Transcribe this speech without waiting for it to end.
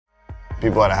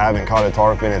people that haven't caught a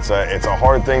tarpon, it's a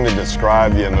hard thing to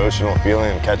describe the emotional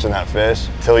feeling of catching that fish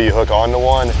until you hook onto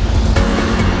one.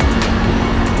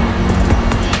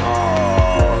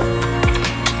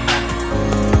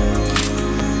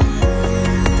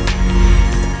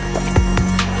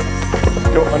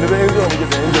 Go under the engine and we get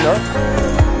the engine up.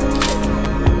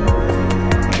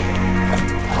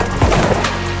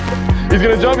 He's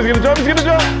gonna jump, he's gonna jump, he's gonna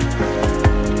jump!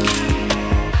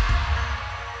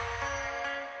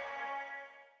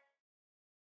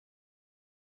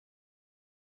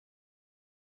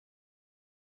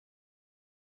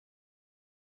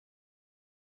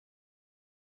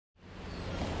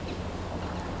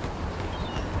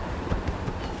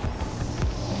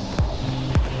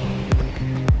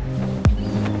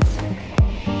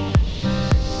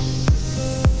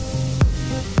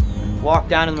 Walk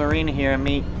down to the marina here and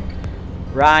meet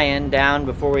Ryan down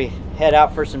before we head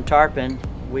out for some tarpon.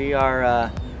 We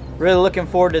are really looking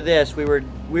forward to this. We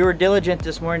were diligent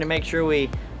this morning to make sure we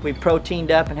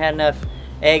proteined up and had enough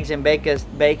eggs and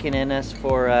bacon in us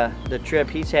for the trip.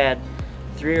 He's had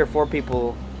 3 or 4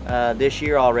 people this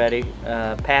year already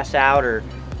pass out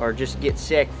or just get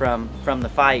sick from the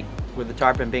fight with the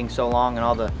tarpon being so long and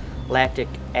all the lactic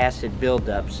acid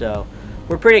buildup. So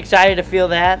we're pretty excited to feel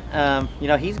that. You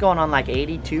know, he's going on like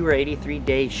 82 or 83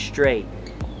 days straight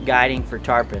guiding for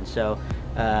tarpon. So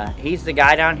he's the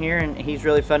guy down here, and he's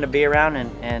really fun to be around,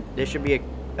 and this should be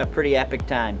a pretty epic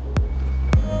time.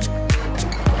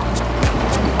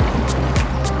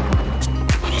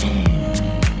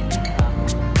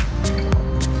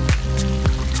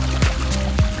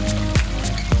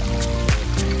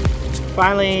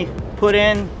 Finally put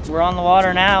in, we're on the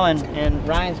water now, and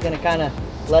Ryan's gonna kind of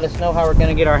let us know how we're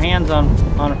gonna get our hands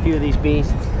on a few of these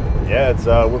beasts. Yeah, it's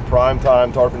we're prime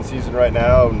time tarpon season right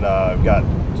now, and we've got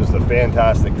just a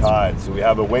fantastic tide. So we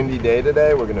have a windy day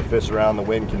today. We're gonna fish around the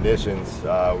wind conditions.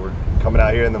 We're coming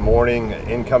out here in the morning,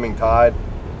 incoming tide.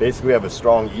 Basically we have a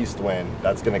strong east wind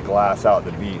that's gonna glass out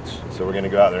the beach. So we're gonna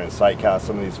go out there and sight cast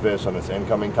some of these fish on this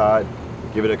incoming tide.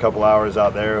 Give it a couple hours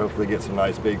out there, hopefully get some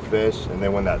nice big fish. And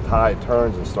then when that tide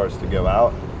turns and starts to go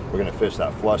out, we're gonna fish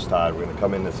that flush tide. We're gonna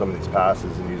come into some of these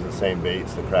passes and use the same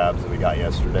baits, the crabs that we got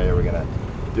yesterday. We're gonna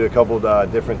do a couple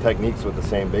of different techniques with the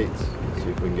same baits. See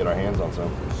if we can get our hands on some.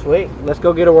 Sweet, let's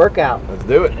go get a workout. Let's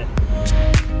do it.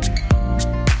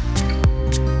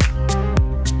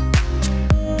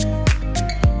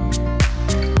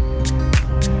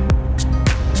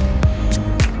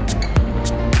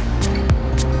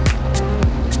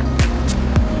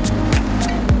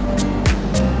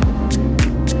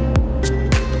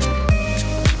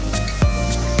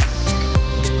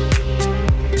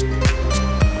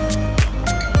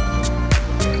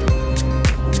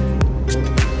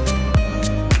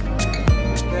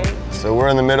 So we're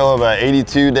in the middle of an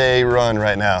 82-day run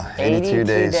right now. 82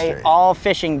 days straight. All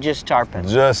fishing just tarpon.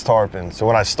 Just tarpon. So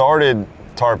when I started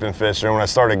tarpon fishing, when I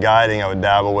started guiding, I would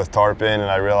dabble with tarpon, and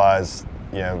I realized,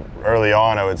 you know, early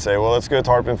on I would say, well, let's go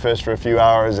tarpon fish for a few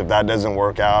hours. If that doesn't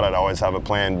work out, I'd always have a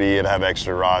plan B. I'd have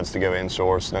extra rods to go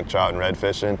inshore, snook trout and red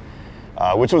fishing,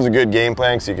 which was a good game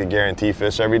plan because you could guarantee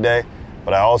fish every day.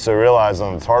 But I also realized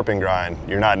on the tarpon grind,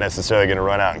 you're not necessarily going to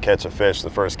run out and catch a fish the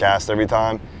first cast every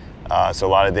time. So a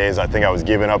lot of days I think I was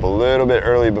giving up a little bit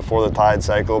early before the tide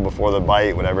cycle, before the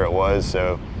bite, whatever it was.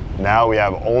 So now we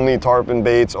have only tarpon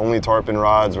baits, only tarpon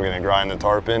rods. We're gonna grind the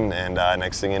tarpon, and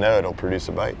next thing you know, it'll produce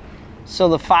a bite. So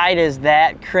the fight is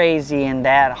that crazy and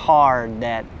that hard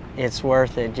that it's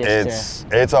worth it. It's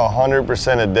 100%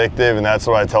 addictive, and that's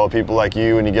what I tell people like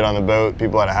you when you get on the boat,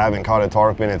 people that haven't caught a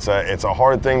tarpon. It's a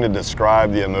hard thing to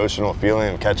describe the emotional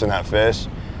feeling of catching that fish.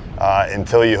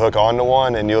 Until you hook onto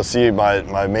one, and you'll see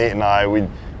my mate and I,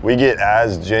 we get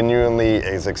as genuinely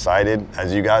as excited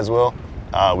as you guys will.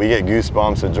 We get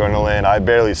goosebumps, adrenaline. I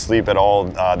barely sleep at all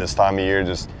this time of year,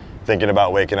 just thinking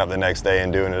about waking up the next day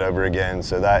and doing it over again.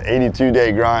 So that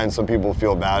 82-day grind, some people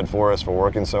feel bad for us for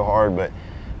working so hard, but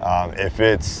if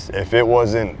it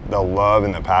wasn't the love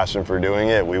and the passion for doing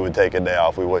it, we would take a day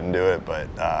off, we wouldn't do it, but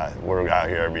we're out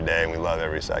here every day and we love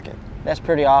every second. That's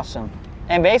pretty awesome.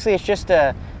 And basically it's just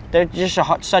they're just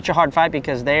such a hard fight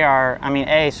because they are, I mean,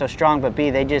 A, so strong, but B,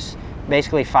 they just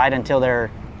basically fight until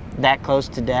they're that close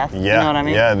to death. Yeah, you know what I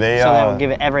mean? Yeah, so they'll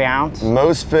give it every ounce.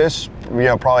 Most fish, you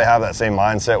know, probably have that same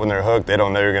mindset when they're hooked. They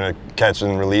don't know you're gonna catch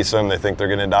and release them. They think they're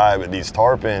gonna die. But these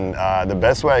tarpon, the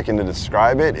best way I can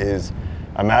describe it is,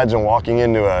 imagine walking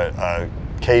into a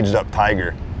caged up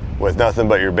tiger with nothing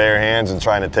but your bare hands and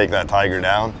trying to take that tiger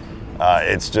down.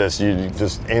 It's just, you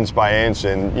just inch by inch,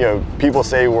 and you know, people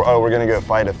say, oh, we're gonna go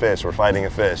fight a fish, we're fighting a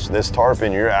fish. This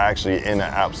tarpon, you're actually in an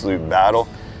absolute battle.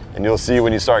 and you'll see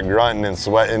when you start grunting and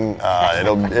sweating,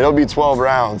 it'll be 12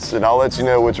 rounds, and I'll let you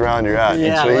know which round you're at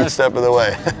each step of the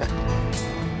way.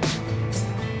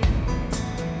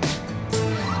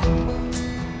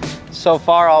 So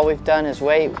far, all we've done is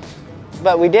wait,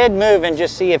 but we did move and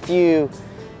just see a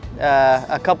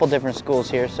couple different schools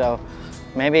here. So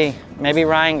maybe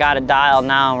Ryan got it dialed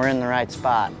now, and we're in the right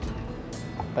spot.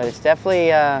 But it's definitely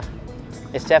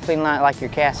not like you're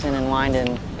casting and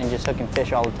winding and just hooking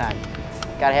fish all the time.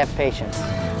 Gotta have patience.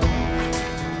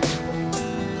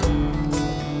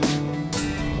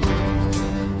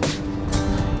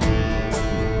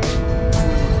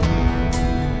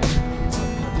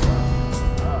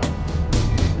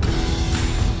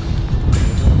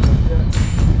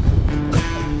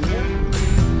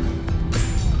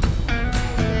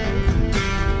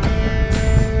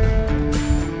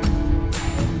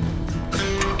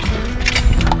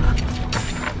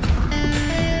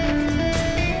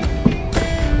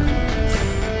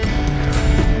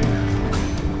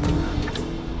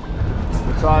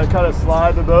 Try and kind of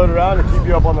slide the boat around and keep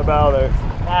you up on the bow there.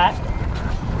 Alright.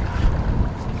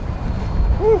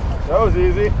 Whew, that was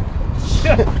easy.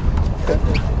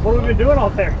 What have we been doing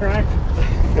all day, right?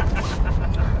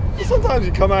 Sometimes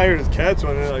you come out here and just catch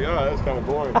one and you're like, oh, that's kind of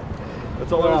boring.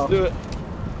 That's all there is to it.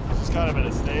 It's just kind of at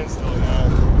a standstill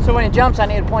now. So when he jumps, I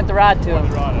need to point the rod to him. Point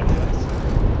the rod at it, yes.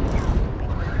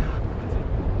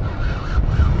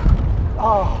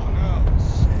 Oh.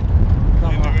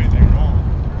 Didn't do anything wrong.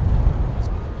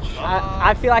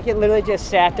 I feel like it literally just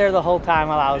sat there the whole time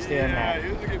while I was doing that. Yeah,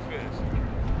 he was a good fish.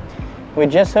 We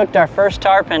just hooked our first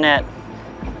tarpon at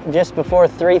just before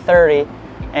 3:30,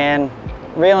 and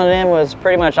reeling it in was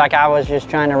pretty much like I was just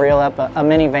trying to reel up a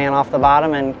minivan off the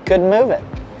bottom and couldn't move it.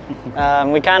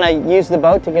 We kind of used the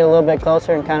boat to get a little bit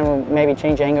closer and kind of maybe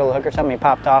change angle of the hook or something. He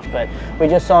popped off, but we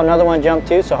just saw another one jump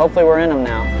too, so hopefully we're in them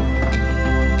now.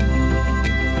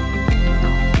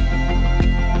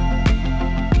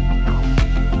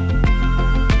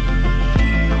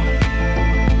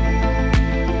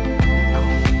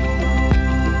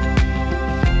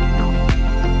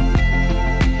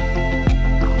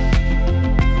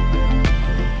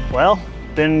 Well,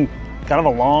 been kind of a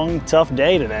long, tough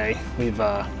day today. We've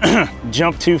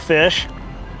jumped 2 fish,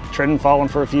 treading, falling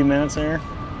for a few minutes there,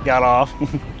 got off.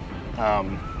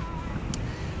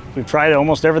 We've tried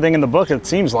almost everything in the book, it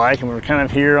seems like, and we're kind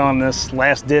of here on this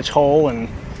last ditch hole, and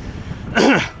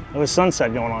there's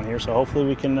sunset going on here, so hopefully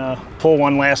we can pull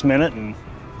one last minute and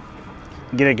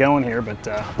get it going here. But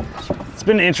it's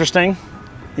been interesting.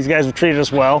 These guys have treated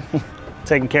us well,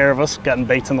 taken care of us, gotten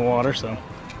baits in the water, so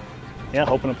yeah,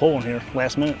 hoping to pull one here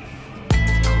last minute.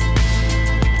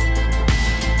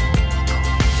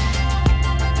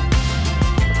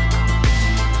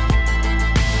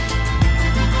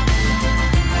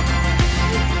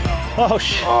 Oh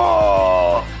shit.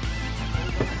 Oh.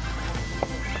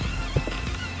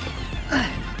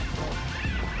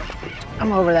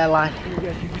 I'm over that line. You're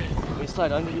good, you're good. We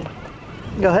slide under you.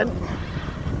 Go ahead.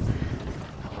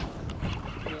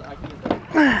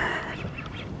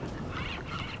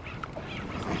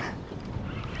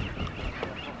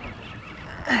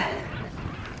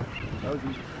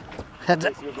 Heads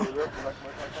up.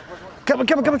 Come on,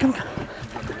 come on, come on, come on.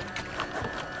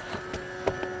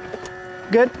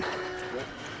 Good?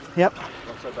 Yep.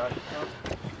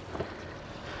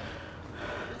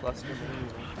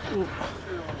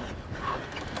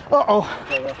 Uh-oh.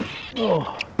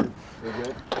 Oh.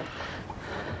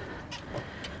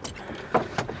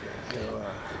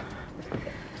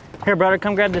 Here, brother,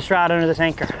 come grab this rod under this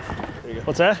anchor.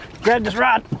 What's that? Grab this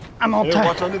rod. I'm all Here, tight.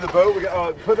 watch under the boat. We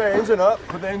got, put the engine up.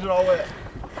 Put the engine all wet.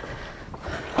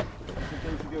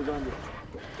 Goes under.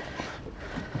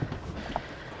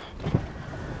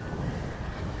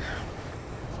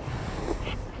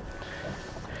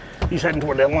 He's heading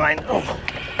toward that line. Oh.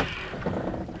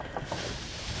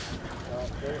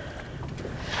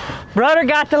 Brother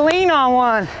got the lean on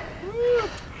one.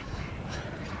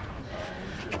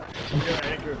 Got an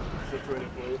anchor situated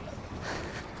for you.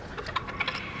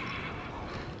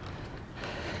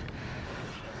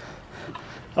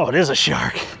 Oh, it is a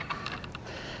shark.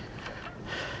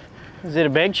 Is it a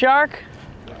big shark?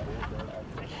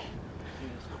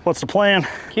 What's the plan?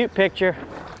 Cute picture.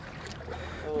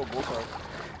 Oh, bullseye.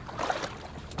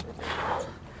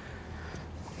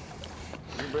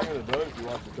 You can bring in the boat if you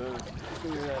want the toes.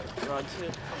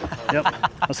 Yep.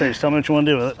 I'll say, just tell me what you want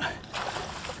to do with it.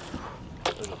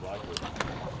 There's a black one.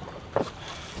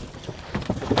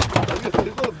 He's a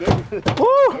little big.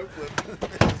 Woo!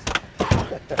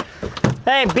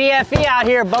 Hey, BFE out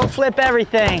here, boat flip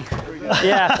everything.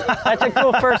 Yeah, that's a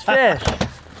cool first fish.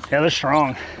 Yeah, they're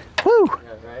strong. Woo! Yeah,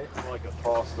 right? Like a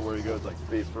cross to where he goes like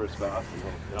face first fast.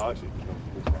 No, actually, no,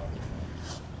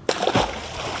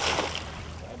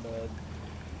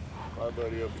 bye,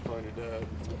 buddy. Hope you find your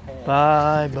dad.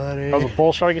 Bye, buddy. That was a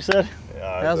bull shark, you said?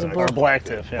 Yeah, That was a bull. Or black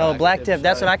tip. Yeah. Oh, black tip.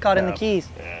 That's what I caught in the Keys.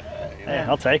 Yeah,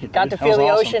 I'll take it. Got dude. to feel That the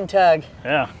was awesome. ocean tug.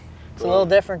 Yeah. It's a little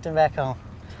different than back home.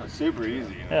 It's super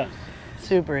easy. You know? Yeah.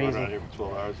 Super Run easy. around here for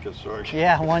 12 hours, catch sharks.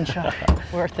 Yeah, one shot.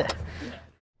 Worth it.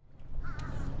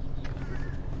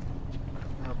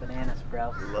 Oh, bananas,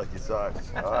 bro. Lucky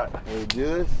socks. All right, we do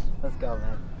this. Let's go,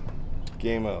 man.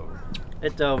 Game over.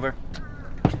 It's over.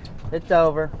 It's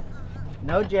over.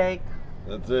 No Jake.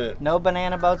 That's it. No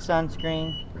banana boat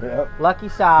sunscreen. Yep. Lucky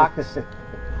socks.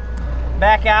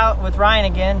 Back out with Ryan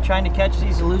again, trying to catch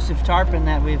these elusive tarpon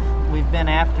that we've been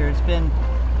after. It's been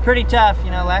pretty tough. You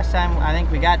know, last time I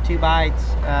think we got 2 bites.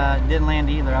 Didn't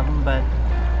land either of them, but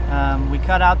we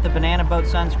cut out the banana boat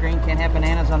sunscreen. Can't have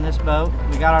bananas on this boat.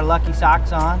 We got our lucky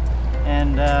socks on,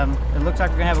 and it looks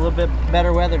like we're gonna have a little bit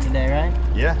better weather today, right?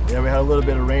 Yeah, we had a little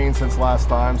bit of rain since last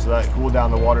time, so that cooled down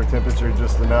the water temperature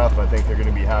just enough. I think they're going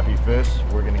to be happy fish.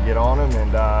 We're going to get on them,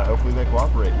 and hopefully they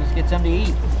cooperate. Let's get some to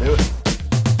eat. Let's do it.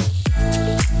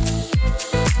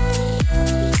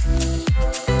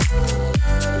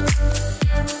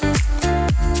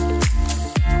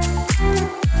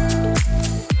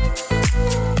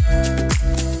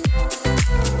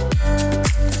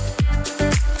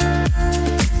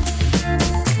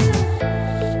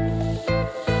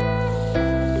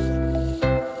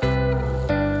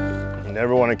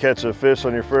 Never want to catch a fish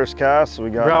on your first cast, so we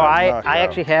got. Bro, I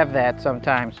actually have that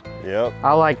sometimes. Yep.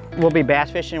 We'll be bass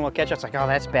fishing and we'll catch us like, oh,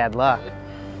 that's bad luck.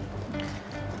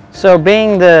 So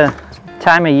being the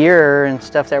time of year and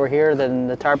stuff that we're here, then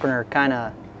the tarpon are kind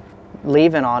of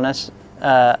leaving on us.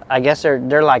 I guess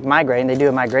they're like migrating. They do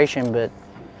a migration, but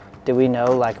do we know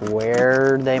like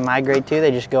where they migrate to? They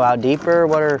just go out deeper.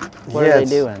 What are they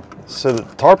doing? So the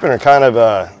tarpon are kind of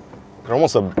they're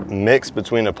almost a mix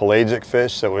between a pelagic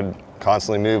fish that would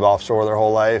constantly move offshore their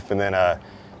whole life, and then a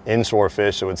inshore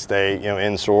fish that would stay, you know,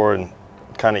 inshore and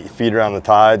kind of feed around the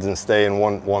tides and stay in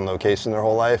one location their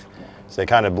whole life. So they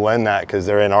kind of blend that because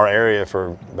they're in our area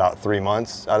for about 3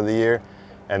 months out of the year,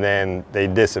 and then they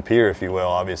disappear, if you will.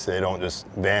 Obviously, they don't just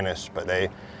vanish, but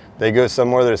they go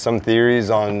somewhere. There's some theories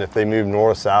on if they move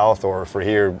north, south, or for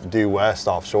here due west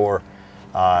offshore.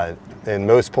 And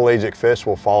most pelagic fish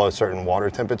will follow certain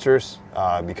water temperatures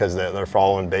because they're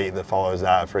following bait that follows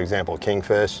that. For example,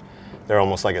 kingfish, they're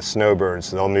almost like a snowbird,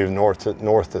 so they'll move north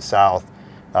to south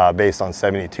based on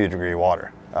 72-degree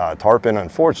water. Tarpon,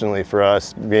 unfortunately for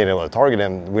us, being able to target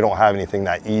them, we don't have anything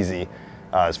that easy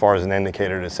as far as an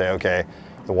indicator to say, okay,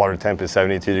 the water temp is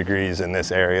 72 degrees in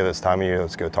this area this time of year,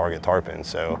 let's go target tarpon.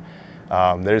 So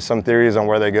there's some theories on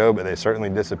where they go, but they certainly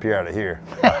disappear out of here.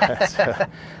 So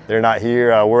they're not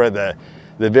here. We're at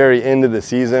the very end of the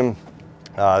season.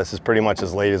 This is pretty much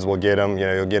as late as we'll get them. You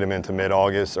know, you'll get them into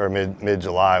mid-August or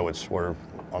mid-July, which we're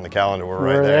on the calendar. We're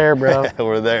right there. We're there, bro.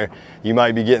 We're there. You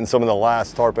might be getting some of the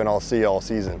last tarpon I'll see all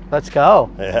season. Let's go.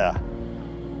 Yeah.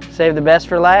 Save the best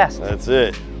for last. That's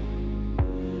it.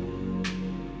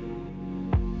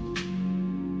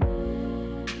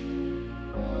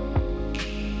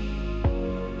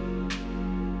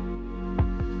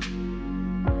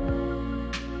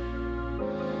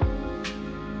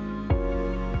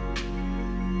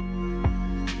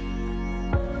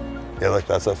 Yeah, look,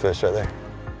 that's a fish right there.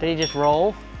 Did he just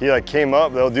roll? He like came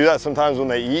up. They'll do that sometimes when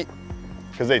they eat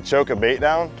because they choke a bait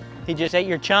down. He just ate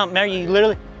your chum.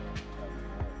 Remember,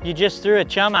 you just threw a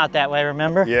chum out that way,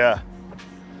 remember? Yeah.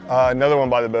 Another one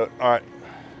by the boat. All right.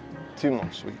 2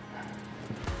 more, sweet.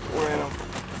 We're in them.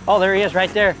 Oh, there he is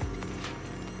right there.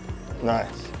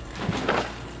 Nice.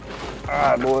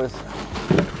 All right, boys.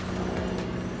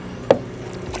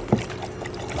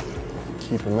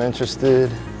 Keep them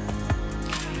interested.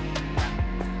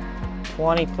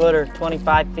 20-footer,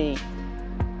 25 feet.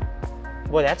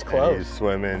 Boy, that's close. And he's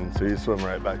swimming, so he's swimming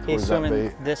right back towards He's that swimming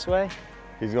bait. this way?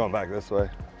 He's going back this way.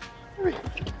 He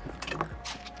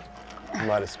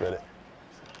might have spit it.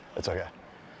 It's okay.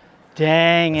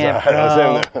 Dang it, It's all right. That was bro.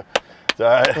 him there. It's all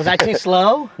right. Was that too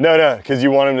slow? No, because you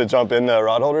want him to jump in the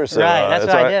rod holder. So, right, that's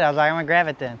what all I right. did. I was like, I'm gonna grab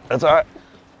it then. That's all right.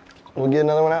 We'll get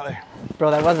another one out there. Bro,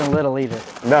 that wasn't little either.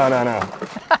 No.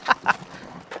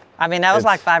 I mean, that was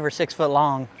It's- like 5 or 6 foot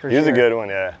long for He was sure. a good one,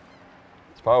 yeah.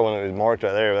 It's probably one that was marked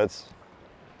right there. That's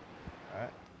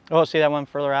Oh, see that one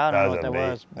further out? I don't know what that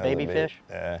a was. bait. Baby a bait. fish?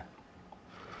 Yeah.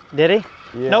 Did he?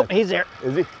 Yeah. Nope, he's there.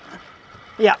 Is he?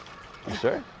 Yeah. You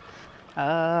sure?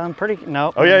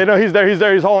 Nope. Oh yeah, no, he's there.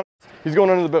 He's hauling. He's going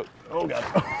under the boat. Oh God.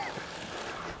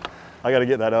 I got to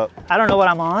get that up. I don't know what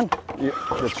I'm on.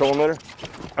 The trolling motor.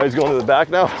 Oh, he's going to the back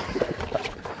now.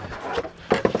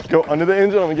 go under the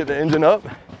engine. I'm gonna get the engine up.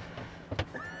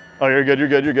 Oh, you're good, you're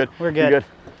good, you're good. We're good. You're good.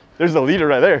 There's the leader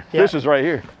right there. Yep. Fish is right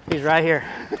here. He's right here.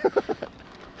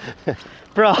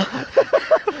 Bro.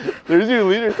 There's your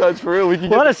leader touch for real. We can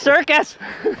What get a circus.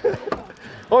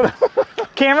 Oh no.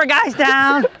 Camera guy's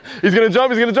down. He's gonna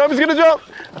jump, he's gonna jump, he's gonna jump.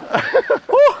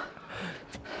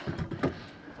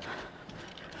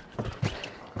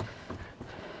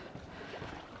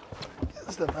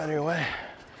 Get stuff out of your way.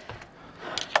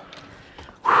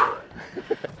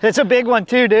 It's a big one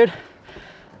too, dude.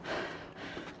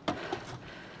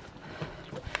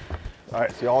 All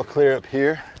right, so y'all clear up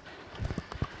here.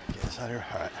 Get this out of here.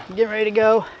 All right. Get ready to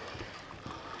go.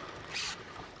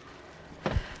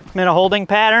 I'm in a holding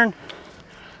pattern.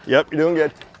 Yep, you're doing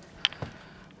good.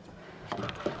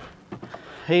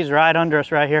 He's right under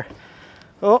us right here.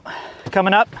 Oh,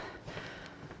 coming up.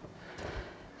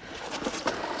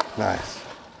 Nice.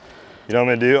 You know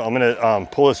what I'm gonna do? I'm gonna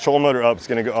pull his trolling motor up. It's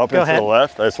gonna go up Go and to ahead. the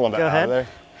left. I just want that Go out ahead. of there.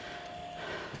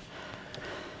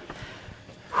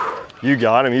 You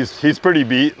got him. He's pretty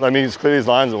beat. Let me just clear these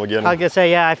lines and we'll get him. I was gonna say,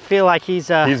 yeah, I feel like he's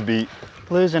beat.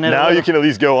 losing it. Now you can at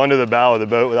least go under the bow of the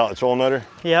boat without the trolling motor.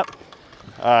 Yep.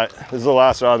 All right, this is the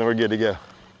last rod, then we're good to go.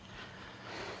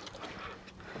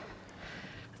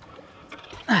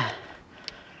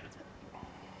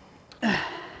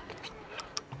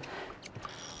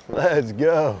 Let's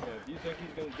go. If you think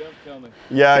he's gonna jump, tell me.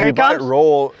 Yeah, Here he he might comes.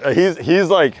 roll. He's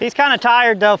like, He's kind of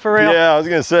tired though, for real. yeah, I was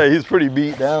gonna say, he's pretty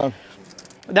beat down.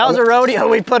 That was a rodeo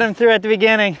we put him through at the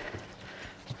beginning.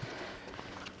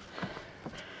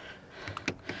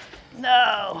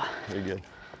 No. You're good.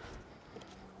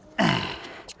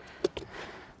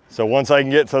 So once I can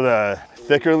get to the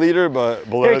thicker leader, but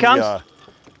below Here he comes.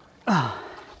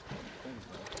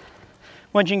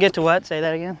 Once you can get to what? Say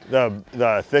that again.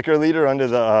 the thicker leader under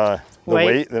the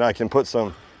weight, then I can put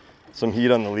some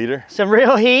heat on the leader. Some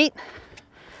real heat.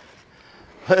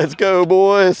 Let's go,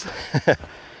 boys.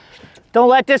 Don't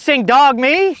let this thing dog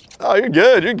me. Oh, you're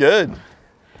good, you're good.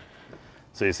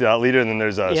 So you see that leader, and then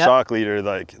there's a Yep. shock leader,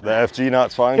 like the FG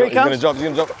knot's fine. Here he He's gonna comes. jump, he's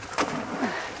gonna jump.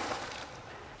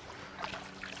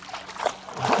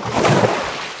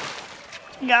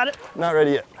 Got it. Not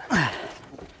ready yet.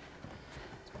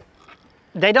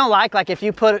 They don't like if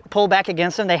you pull back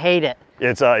against them, they hate it.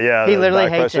 It's yeah, He the literally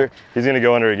back hates pressure. it. He's gonna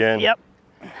go under again. Yep.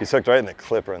 He's hooked right in the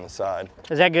clipper on the side.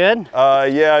 Is that good?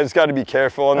 Yeah, I just got to be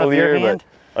careful on the Of your leader, hand?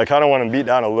 but I kind of want him beat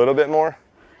down a little bit more.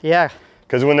 Yeah.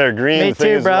 Because when they're green, Me the thing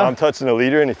too, is, bro. when I'm touching the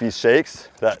leader, and if he shakes,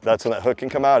 that's when that hook can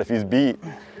come out. If he's beat,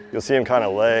 you'll see him kind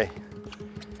of lay.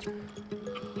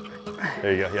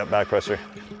 There you go. Yep, back pressure.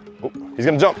 Oh, he's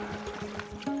gonna jump.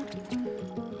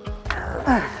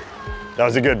 That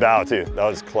was a good bow too. That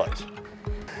was clutch.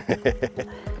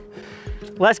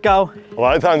 Let's go. A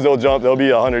lot of times they'll jump. They'll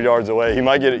be 100 yards away. You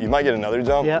might get another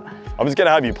jump. Yep. I'm just gonna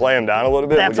have you play him down a little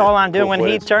bit. That's We'll get all I'm doing. cool When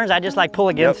he footage. turns, I just pull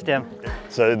against him.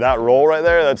 So that roll right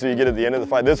there, that's what you get at the end of the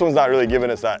fight. This one's not really giving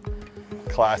us that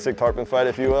classic tarpon fight,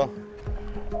 if you will.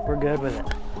 We're good with it.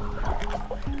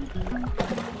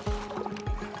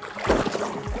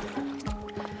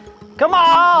 Come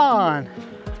on!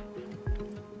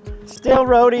 Still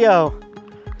rodeo.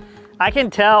 I can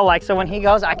tell, so when he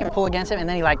goes, I can pull against him, and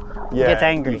then he gets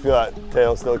angry. You feel that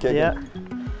tail still kicking? Yeah.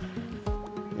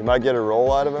 You might get a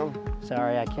roll out of him.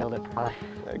 Sorry, I killed it probably.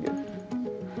 Very good.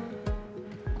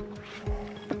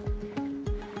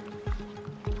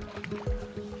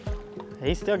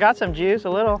 He's still got some juice, a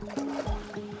little.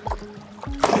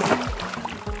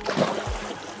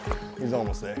 He's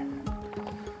almost there.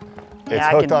 It's Yeah,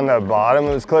 I hooked can- on the bottom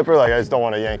of his clipper. I just don't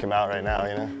want to yank him out right now,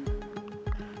 you know?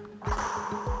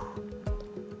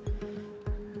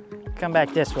 Come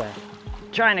back this way.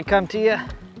 Trying to come to you.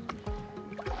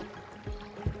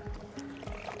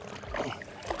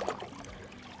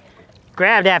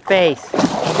 Grab that face.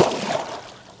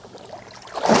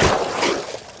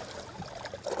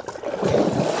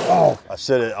 Oh, I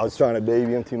was trying to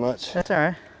baby him too much. That's all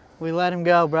right. We let him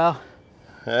go, bro.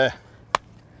 Yeah.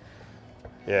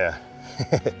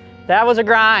 That was a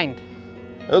grind.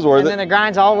 It was worth And it. then the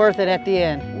grind's all worth it at the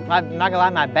end. I'm not gonna lie,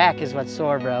 my back is what's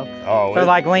sore, bro. Oh,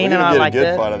 So leaning on like this.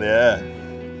 this. Fight of the, yeah.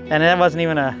 And that wasn't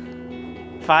even a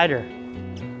fighter.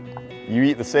 You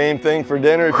eat the same thing for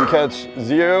dinner if you catch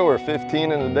 0 or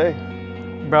 15 in a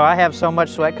day. Bro, I have so much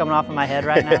sweat coming off of my head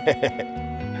right now.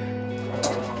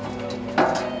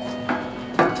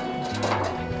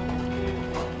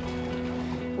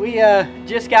 We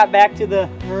just got back to the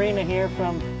marina here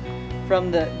from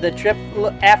the trip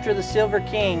after the Silver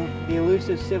King. The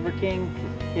elusive Silver King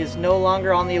is no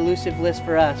longer on the elusive list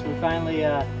for us. We finally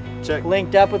Check.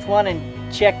 linked up with one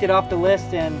and checked it off the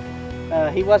list, and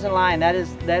He wasn't lying. That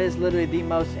is literally the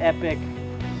most epic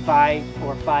fight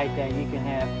that you can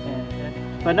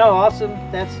have. But no, awesome.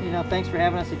 That's, you know, thanks for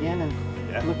having us again, and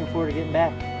looking forward to getting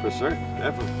back. For sure,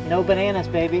 definitely. No bananas,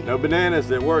 baby. No bananas,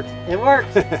 it worked. It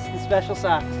works. It's the special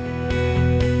socks.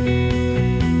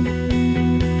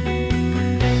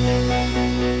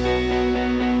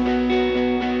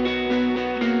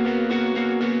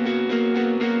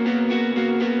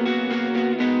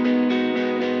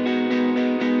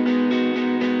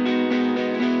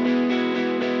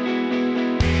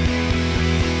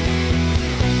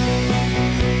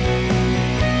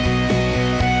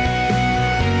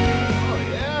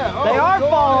 They are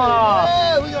falling off.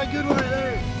 Yeah, we got a good one right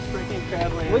there. Freaking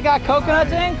crab land. We got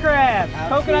coconuts and crabs.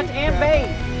 Coconuts and bait.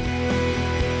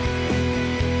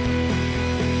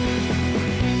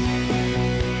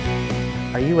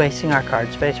 Are you wasting our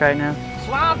card space right now?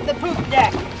 Swamp the poop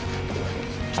deck.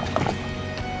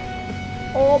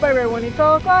 Oh baby, when you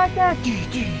talk like that.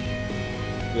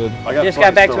 Good. Just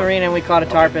got back to the marina and we caught a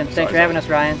tarpon. Thanks for having us,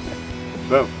 Ryan.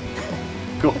 Boom.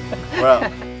 Cool. We're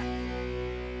out.